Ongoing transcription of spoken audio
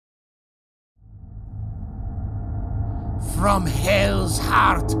From hell's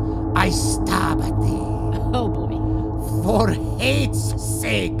heart, I stab at thee. Oh, boy. For hate's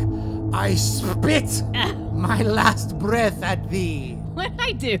sake, I spit my last breath at thee. What'd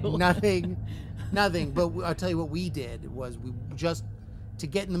I do? Nothing. But I'll tell you what we did was we just, to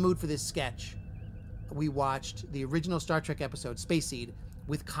get in the mood for this sketch, we watched the original Star Trek episode, Space Seed,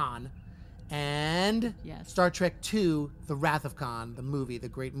 with Khan, and Star Trek II, The Wrath of Khan, the movie, the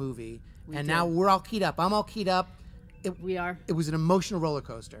great movie. Now we're all keyed up. I'm all keyed up. We are. It was an emotional roller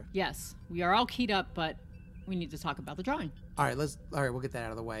coaster. Yes, we are all keyed up, but we need to talk about the drawing. All right, we'll get that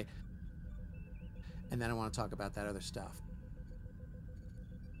out of the way. And then I want to talk about that other stuff.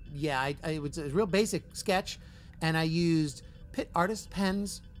 Yeah, it was a real basic sketch, and I used PITT Artist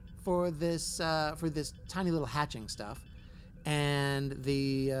Pens for this tiny little hatching stuff, and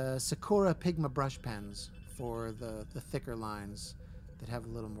the Sakura PIGMA Brush Pens for the thicker lines that have a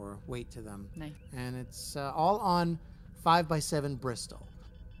little more weight to them. Nice. And it's all on 5x7 Bristol,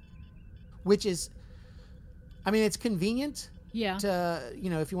 which is, I mean, it's convenient. Yeah. To,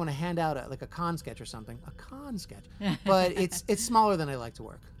 if you want to hand out a con sketch or something, but it's smaller than I like to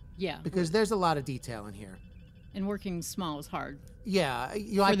work. Yeah. Because there's a lot of detail in here. And working small is hard. Yeah.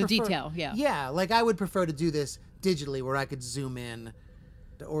 For the detail, yeah. Yeah, like I would prefer to do this digitally where I could zoom in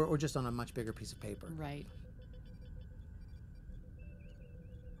or just on a much bigger piece of paper. Right.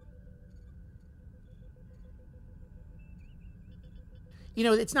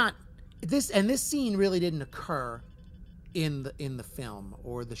 It's not this scene really didn't occur in the film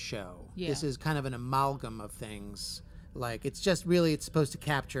or the show. Yeah. This is kind of an amalgam of things. Like it's supposed to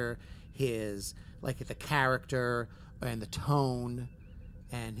capture his the character and the tone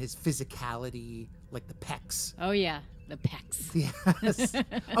and his physicality, like the pecs. Oh yeah, the pecs. Yes.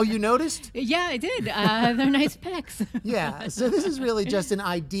 Oh, you noticed? Yeah, I did. They're nice pecs. Yeah. So this is really just an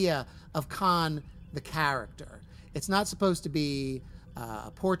idea of Khan the character. It's not supposed to be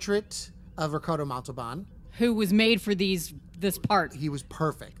a portrait of Ricardo Montalban, who was made for this part. He was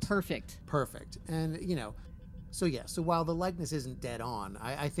perfect. Perfect. And, so while the likeness isn't dead on,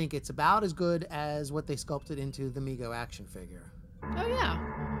 I think it's about as good as what they sculpted into the MEGO action figure. Oh, yeah.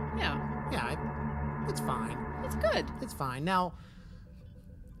 Yeah. Yeah, it's fine. It's good. It's fine. Now,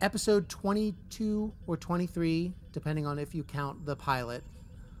 episode 22 or 23, depending on if you count the pilot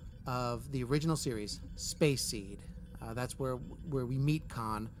of the original series, Space Seed. That's where we meet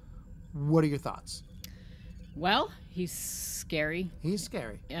Khan. What are your thoughts? Well, he's scary. He's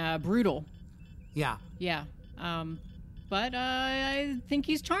scary. Brutal. Yeah. Yeah. But I think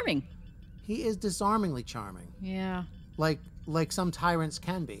he's charming. He is disarmingly charming. Yeah. Like some tyrants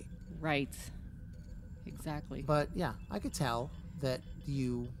can be. Right. Exactly. But yeah, I could tell that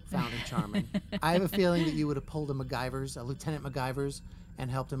you found him charming. I have a feeling that you would have pulled a Lieutenant MacGyver's, and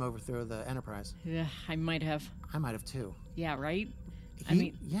helped him overthrow the Enterprise. Yeah, I might have. I might have too. Yeah, right?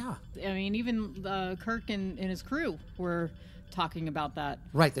 Yeah. I mean, even Kirk and his crew were talking about that.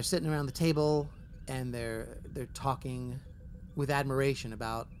 Right, they're sitting around the table, and they're talking with admiration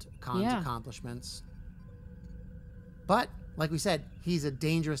about Khan's accomplishments. But, like we said, he's a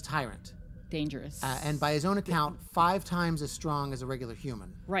dangerous tyrant. Dangerous. And by his own account, 5 times as strong as a regular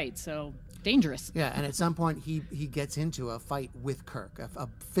human. Right, so dangerous. Yeah, and at some point he gets into a fight with Kirk, a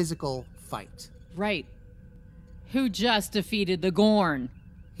physical fight. Right. Who just defeated the Gorn.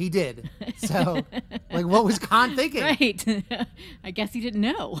 He did. So, what was Khan thinking? Right. I guess he didn't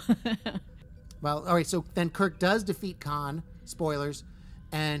know. Well, all right, so then Kirk does defeat Khan, spoilers,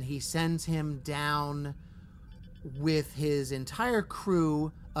 and he sends him down with his entire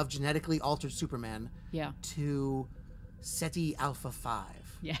crew of genetically altered Supermen to Ceti Alpha Five.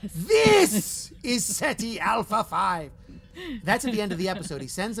 Yes. This is Ceti Alpha Five. That's at the end of the episode. He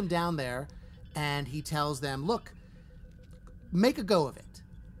sends them down there, and he tells them, look, make a go of it.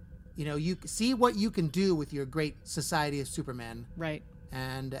 You see what you can do with your great society of Supermen. Right.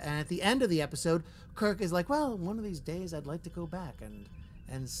 And at the end of the episode, Kirk is like, well, one of these days I'd like to go back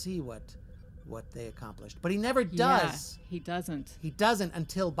and see what they accomplished. But he never does. Yeah, he doesn't. He doesn't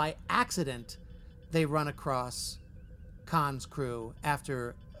until by accident they run across Khan's crew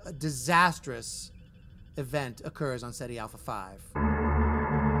after a disastrous event occurs on Ceti Alpha 5.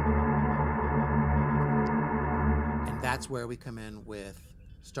 And that's where we come in with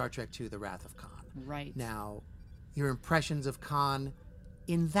Star Trek II, The Wrath of Khan. Right. Now, your impressions of Khan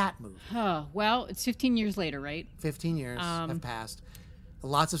in that movie. Well, it's 15 years later, right? 15 years have passed.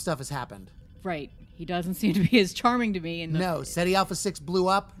 Lots of stuff has happened. Right. He doesn't seem to be as charming to me. No, Ceti Alpha 6 blew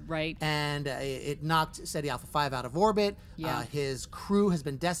up. Right. And it knocked Ceti Alpha 5 out of orbit. Yeah. His crew has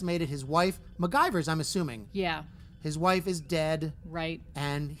been decimated. His wife, MacGyver's, I'm assuming. Yeah. His wife is dead. Right.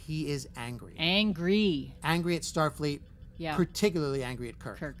 And he is angry. Angry at Starfleet Yeah. particularly angry at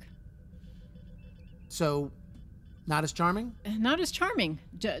Kirk. Kirk. So, not as charming? Not as charming,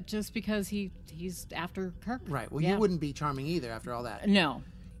 just because he's after Kirk. Right. Well, Yeah. you wouldn't be charming either after all that. No.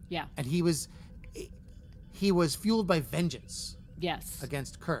 Yeah. And he was fueled by vengeance Yes.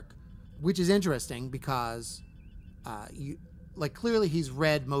 against Kirk, which is interesting because clearly he's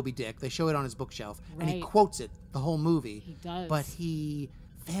read Moby Dick. They show it on his bookshelf, and he Right. quotes it the whole movie. He does. But he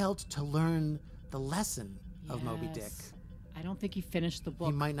failed to learn the lesson of Moby Dick. Yes. I don't think he finished the book.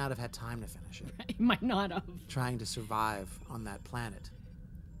 He might not have had time to finish it, He might not have. trying to survive on that planet.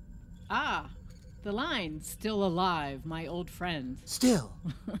 Ah, the line, "Still alive, my old friend." Still,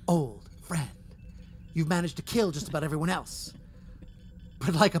 old friend, you've managed to kill just about everyone else.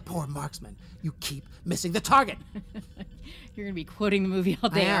 But like a poor marksman, you keep missing the target. You're going to be quoting the movie all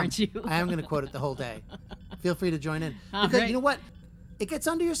day, aren't you? I am going to quote it the whole day. Feel free to join in. All Because right. you know what? It gets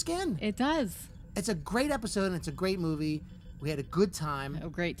under your skin. It does. It's a great episode and it's a great movie. We had a good time. A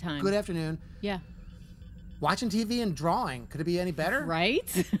great time. Good afternoon. Yeah. Watching TV and drawing. Could it be any better? Right?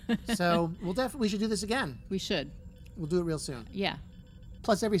 So we should do this again. We should. We'll do it real soon. Yeah.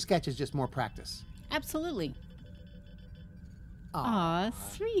 Plus, every sketch is just more practice. Absolutely. Aw,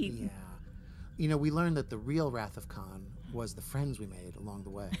 Sweet. Yeah. You know, we learned that the real Wrath of Khan was the friends we made along the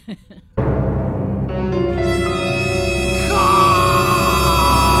way.